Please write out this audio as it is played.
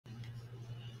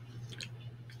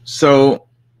So,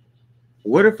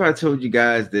 what if I told you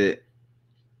guys that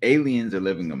aliens are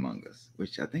living among us?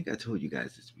 Which I think I told you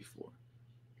guys this before.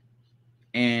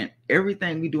 And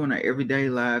everything we do in our everyday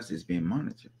lives is being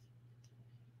monitored.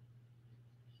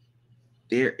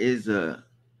 There is a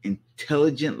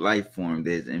intelligent life form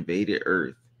that has invaded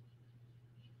Earth,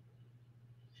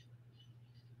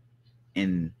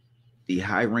 and the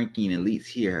high-ranking elites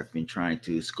here have been trying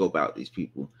to scope out these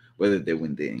people, whether they're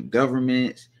in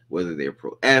governments, whether they're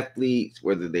pro athletes,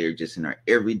 whether they're just in our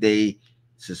everyday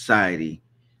society.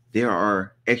 There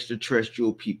are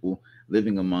extraterrestrial people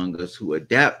living among us who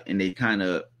adapt, and they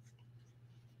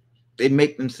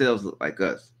make themselves look like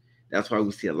us. That's why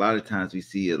we see a lot of times we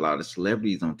see a lot of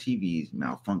celebrities on TVs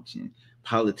malfunction,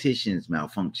 politicians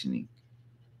malfunctioning.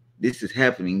 This is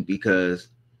happening because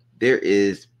there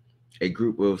is a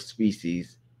group of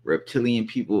species, reptilian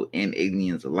people and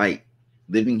aliens alike,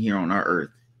 living here on our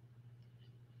Earth.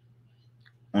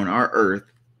 On our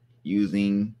Earth,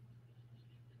 using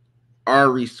our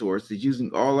resources,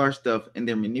 using all our stuff, and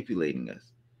they're manipulating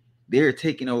us. They're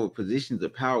taking over positions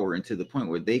of power, and to the point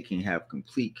where they can have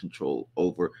complete control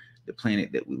over the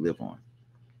planet that we live on.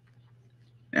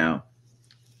 Now,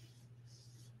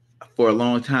 for a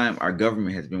long time, our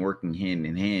government has been working hand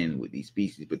in hand with these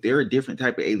species, but there are different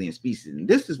type of alien species, and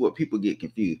this is what people get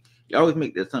confused. You always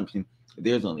make the assumption that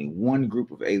there's only one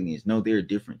group of aliens. No, there are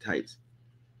different types,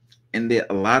 and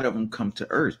that a lot of them come to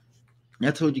Earth. And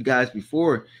I told you guys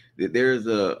before that there's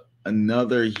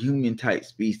another human type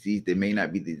species that may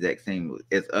not be the exact same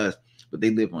as us, but they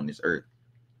live on this Earth.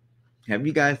 Have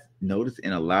you guys noticed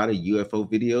in a lot of UFO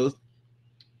videos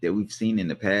that we've seen in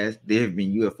the past, there have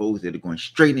been UFOs that are going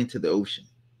straight into the ocean.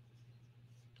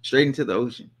 Straight into the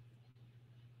ocean.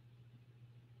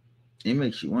 It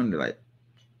makes you wonder, like,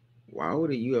 why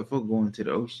would a UFO go into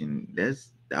the ocean?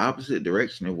 That's the opposite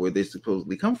direction of where they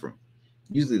supposedly come from.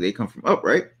 Usually they come from up,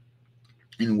 right?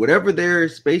 And whatever their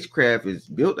spacecraft is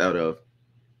built out of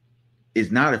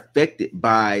is not affected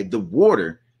by the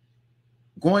water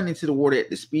going into the water at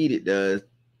the speed it does,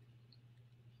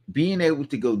 being able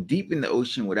to go deep in the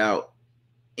ocean without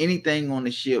anything on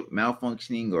the ship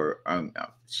malfunctioning, or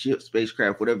ship,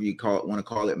 spacecraft, whatever you want to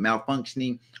call it,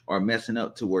 malfunctioning or messing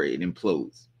up to where it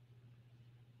implodes.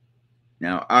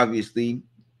 Now, obviously,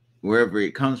 wherever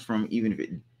it comes from,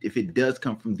 even if it does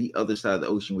come from the other side of the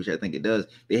ocean, which I think it does,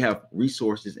 they have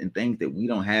resources and things that we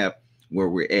don't have where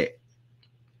we're at.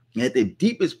 And at the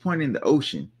deepest point in the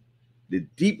ocean,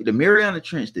 the Mariana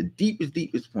Trench, the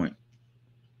deepest point,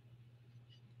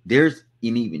 there's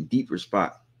an even deeper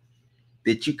spot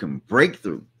that you can break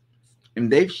through.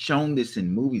 And they've shown this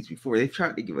in movies before. They've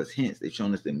tried to give us hints. They've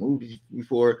shown us in movies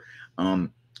before.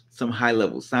 Some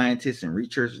high-level scientists and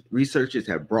researchers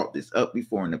have brought this up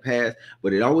before in the past,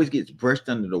 but it always gets brushed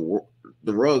under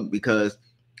the rug because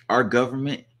our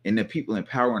government and the people in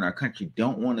power in our country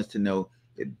don't want us to know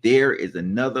that there is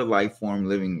another life form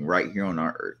living right here on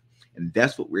our Earth. And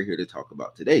that's what we're here to talk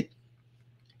about today.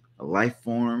 A life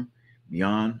form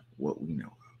beyond what we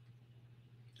know.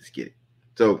 Let's get it.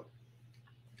 So,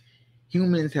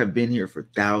 humans have been here for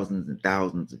thousands and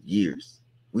thousands of years.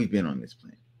 We've been on this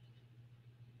planet.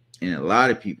 And a lot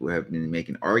of people have been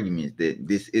making arguments that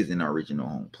this isn't our original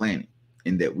home planet,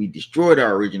 and that we destroyed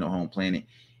our original home planet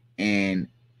and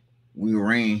we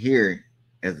ran here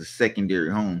as a secondary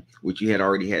home, which you had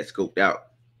already had scoped out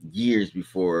years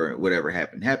before whatever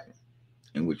happened,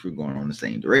 in which we're going on the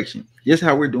same direction. Just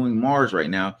how we're doing Mars right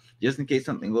now, just in case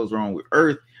something goes wrong with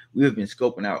Earth, we have been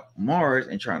scoping out Mars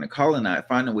and trying to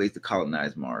finding ways to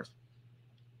colonize Mars,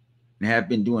 and have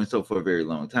been doing so for a very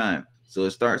long time. So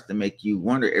it starts to make you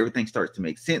wonder. Everything starts to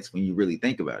make sense when you really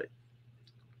think about it.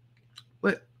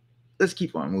 But let's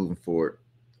keep on moving forward.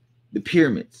 The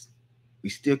pyramids. We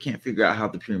still can't figure out how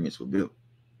the pyramids were built.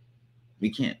 We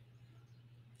can't.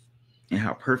 And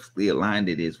how perfectly aligned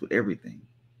it is with everything.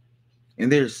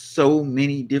 And there's so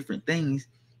many different things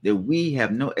that we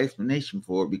have no explanation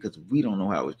for because we don't know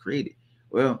how it was created.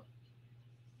 Well,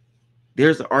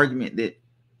 there's an argument that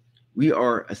we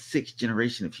are a sixth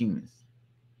generation of humans.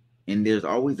 And there's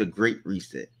always a great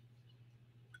reset.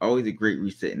 Always a great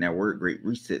reset. And that word great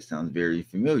reset sounds very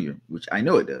familiar, which I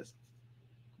know it does.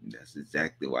 That's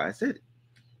exactly why I said it.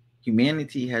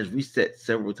 Humanity has reset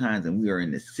several times, and we are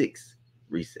in the sixth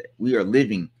reset. We are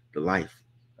living the life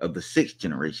of the sixth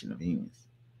generation of humans.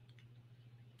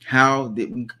 How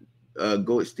did we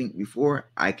go extinct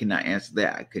before? I cannot answer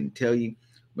that. I couldn't tell you,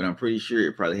 but I'm pretty sure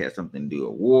it probably had something to do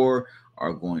with war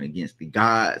or going against the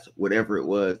gods. Whatever it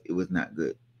was not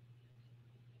good.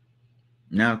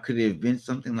 Now, could it have been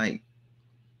something like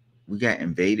we got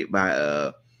invaded by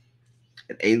an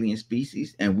alien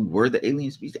species and we were the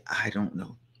alien species? I don't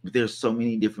know. But there's so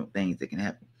many different things that can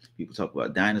happen. People talk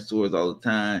about dinosaurs all the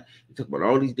time. They talk about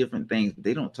all these different things, but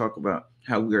they don't talk about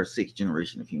how we are sixth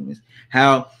generation of humans,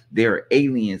 how there are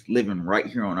aliens living right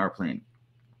here on our planet.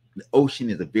 The ocean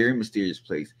is a very mysterious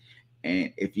place.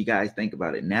 And if you guys think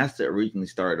about it, NASA originally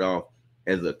started off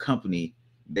as a company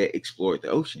that explored the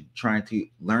ocean, trying to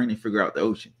learn and figure out the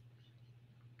ocean.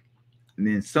 And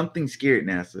then something scared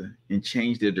NASA and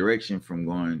changed their direction from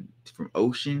going from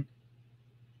ocean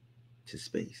to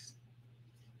space.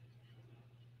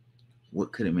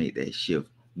 What could have made that shift?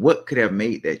 What could have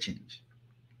made that change?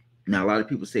 Now, a lot of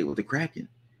people say, well, the Kraken.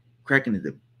 Kraken is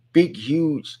a big,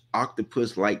 huge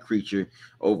octopus-like creature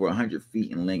over 100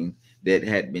 feet in length that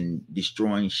had been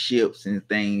destroying ships and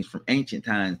things from ancient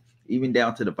times, even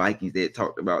down to the Vikings. They had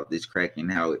talked about this Kraken,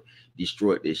 how it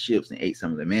destroyed their ships and ate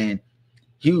some of the men.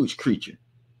 Huge creature.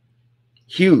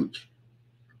 Huge.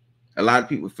 A lot of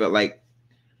people felt like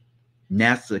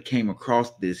NASA came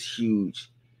across this huge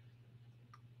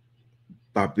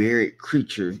barbaric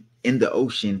creature in the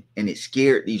ocean, and it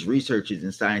scared these researchers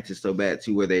and scientists so bad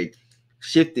too, where they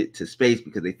shifted to space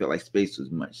because they felt like space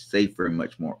was much safer and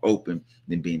much more open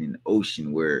than being in the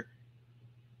ocean, where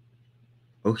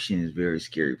ocean is a very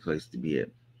scary place to be at.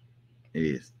 It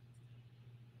is.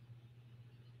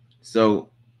 So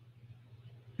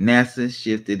NASA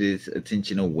shifted its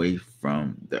attention away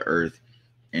from the Earth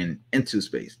and into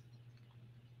space.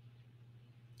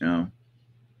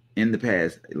 In the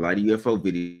past, a lot of UFO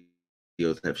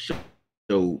videos have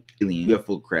showed alien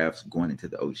UFO crafts going into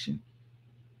the ocean.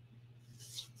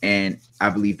 And I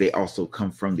believe they also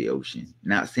come from the ocean.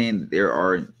 Not saying that there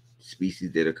are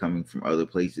species that are coming from other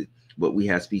places, but we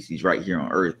have species right here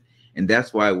on Earth. And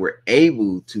that's why we're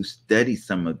able to study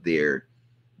some of their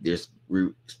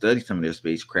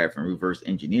spacecraft and reverse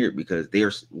engineer it, because they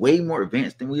are way more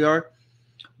advanced than we are.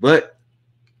 But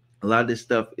a lot of this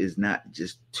stuff is not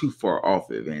just too far off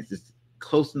advanced. It's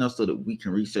close enough so that we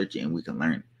can research it and we can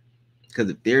learn it. Because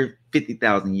if they're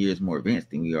 50,000 years more advanced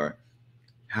than we are,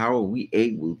 how are we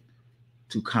able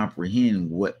to comprehend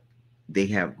what they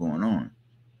have going on?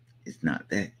 It's not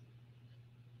that.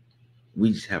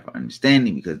 We just have an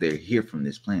understanding because they're here from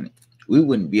this planet. We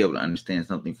wouldn't be able to understand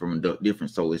something from a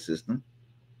different solar system.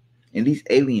 And these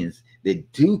aliens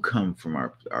that do come from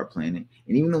our planet,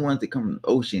 and even the ones that come from the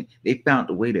ocean, they found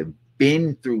a way to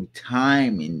bend through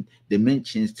time and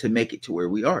dimensions to make it to where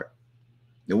we are.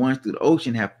 The ones through the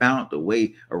ocean have found a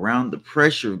way around the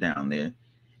pressure down there.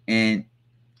 And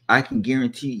I can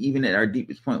guarantee, even at our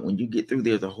deepest point, when you get through,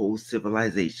 there's a whole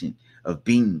civilization of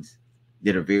beings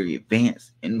that are very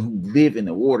advanced and who live in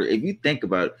the water. If you think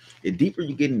about it, the deeper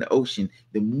you get in the ocean,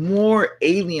 the more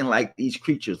alien-like these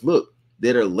creatures look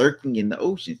that are lurking in the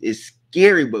oceans. It's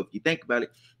scary, but if you think about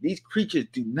it, these creatures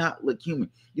do not look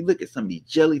human. You look at some of these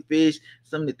jellyfish,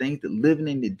 some of the things that living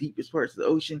in the deepest parts of the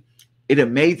ocean, it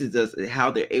amazes us at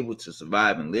how they're able to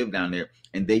survive and live down there,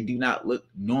 and they do not look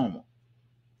normal.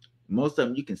 Most of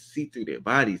them, you can see through their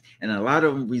bodies, and a lot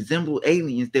of them resemble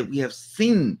aliens that we have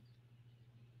seen.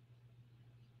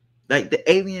 Like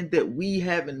the aliens that we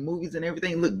have in movies and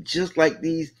everything look just like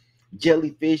these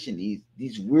jellyfish and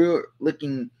these weird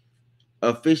looking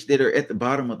fish that are at the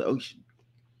bottom of the ocean.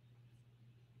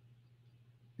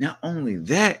 Not only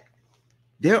that,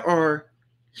 there are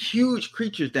huge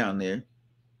creatures down there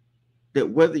that,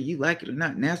 whether you like it or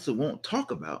not, NASA won't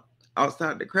talk about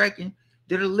outside the Kraken,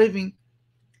 that are living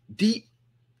deep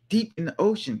in the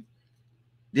ocean,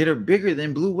 that are bigger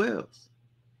than blue whales.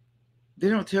 They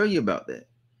don't tell you about that.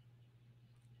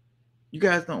 You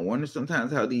guys don't wonder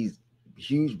sometimes how these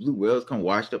huge blue whales come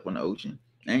washed up on the ocean?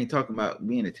 I ain't talking about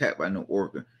being attacked by no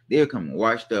orca. They'll come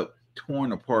washed up,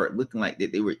 torn apart, looking like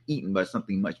that they were eaten by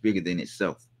something much bigger than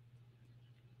itself.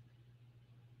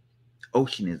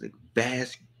 Ocean is a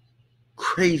vast,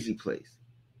 crazy place.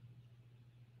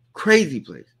 Crazy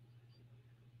place.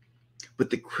 But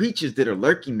the creatures that are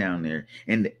lurking down there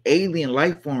and the alien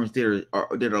life forms that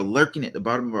are lurking at the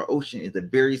bottom of our ocean is a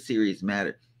very serious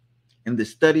matter. And the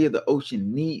study of the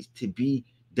ocean needs to be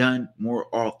done more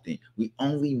often. We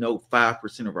only know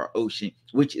 5% of our ocean,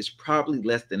 which is probably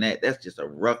less than that. That's just a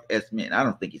rough estimate. And I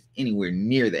don't think it's anywhere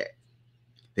near that.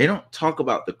 They don't talk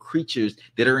about the creatures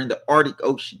that are in the Arctic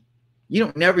Ocean. You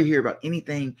don't never hear about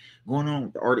anything going on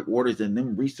with the Arctic waters and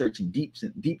them researching deep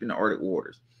in the Arctic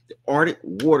waters. The Arctic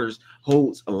waters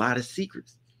holds a lot of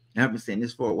secrets. And I've been saying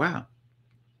this for a while.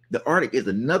 The Arctic is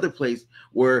another place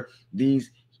where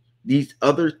these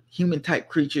other human type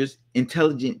creatures,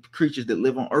 intelligent creatures that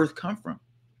live on Earth come from.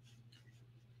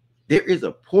 There is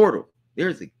a portal. There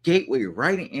is a gateway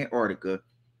right in Antarctica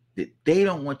that they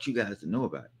don't want you guys to know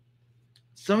about.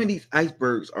 Some of these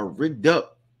icebergs are rigged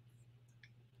up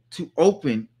to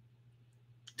open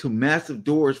to massive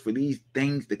doors for these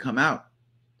things to come out.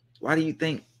 Why do you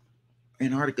think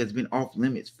Antarctica has been off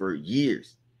limits for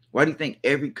years? Why do you think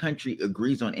every country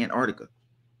agrees on Antarctica?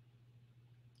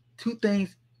 Two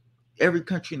things every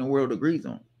country in the world agrees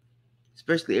on,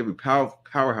 especially every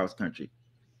powerhouse country: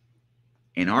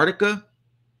 Antarctica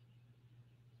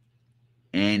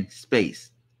and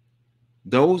space.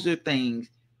 Those are things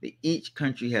that each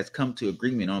country has come to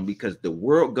agreement on because the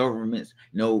world governments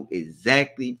know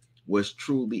exactly what's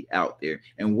truly out there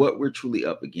and what we're truly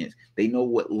up against. They know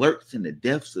what lurks in the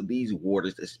depths of these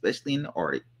waters, especially in the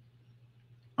Arctic.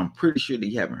 I'm pretty sure that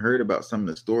you haven't heard about some of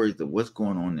the stories of what's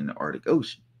going on in the Arctic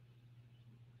Ocean.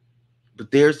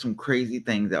 But there's some crazy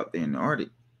things out there in the Arctic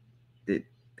that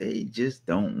they just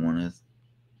don't want us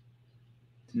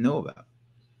to know about.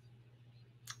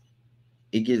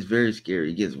 It gets very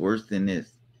scary. It gets worse than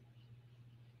this.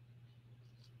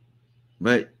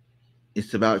 But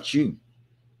it's about you.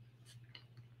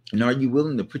 And are you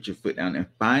willing to put your foot down and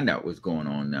find out what's going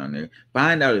on down there?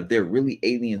 Find out if they're really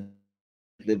aliens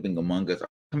living among us,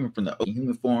 coming from the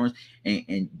human forms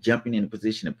and jumping in a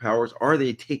position of powers. Are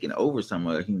they taking over some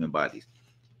of our human bodies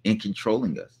and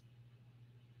controlling us?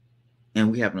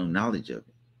 And we have no knowledge of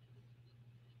it.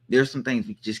 There are some things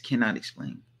we just cannot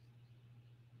explain.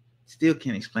 Still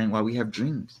can't explain why we have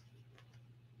dreams.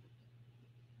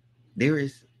 There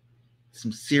is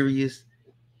some serious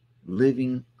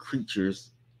living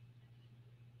creatures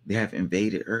that have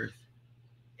invaded Earth.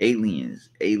 Aliens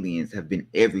have been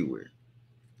everywhere.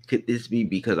 Could this be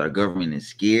because our government is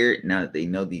scared now that they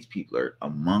know these people are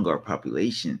among our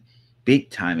population, big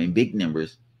time in big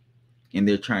numbers, and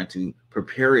they're trying to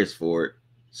prepare us for it,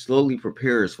 slowly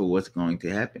prepare us for what's going to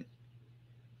happen?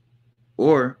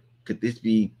 Or could this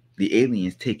be the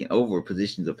aliens taking over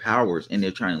positions of powers and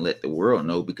they're trying to let the world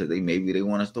know because maybe they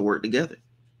want us to work together?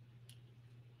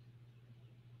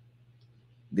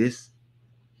 This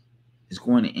is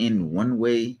going to end one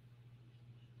way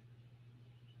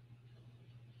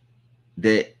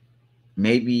that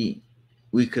maybe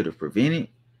we could have prevented.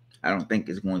 I don't think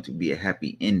it's going to be a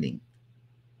happy ending.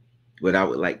 What I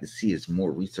would like to see is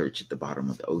more research at the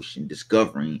bottom of the ocean,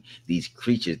 discovering these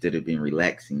creatures that have been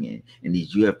relaxing in and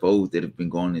these UFOs that have been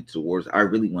going into the waters. I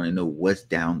really want to know what's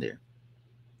down there.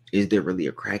 Is there really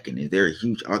a kraken? Is there a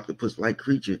huge octopus-like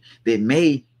creature that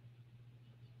may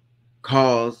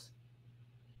cause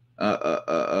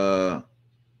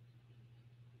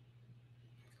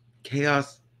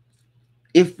chaos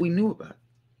if we knew about it?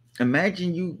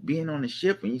 Imagine you being on a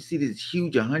ship and you see this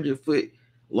huge 100-foot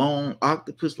long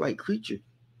octopus-like creature.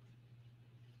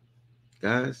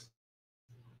 Guys,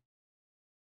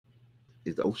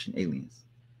 it's the ocean aliens.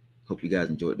 Hope you guys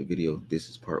enjoyed the video. This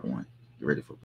is part 1. You ready for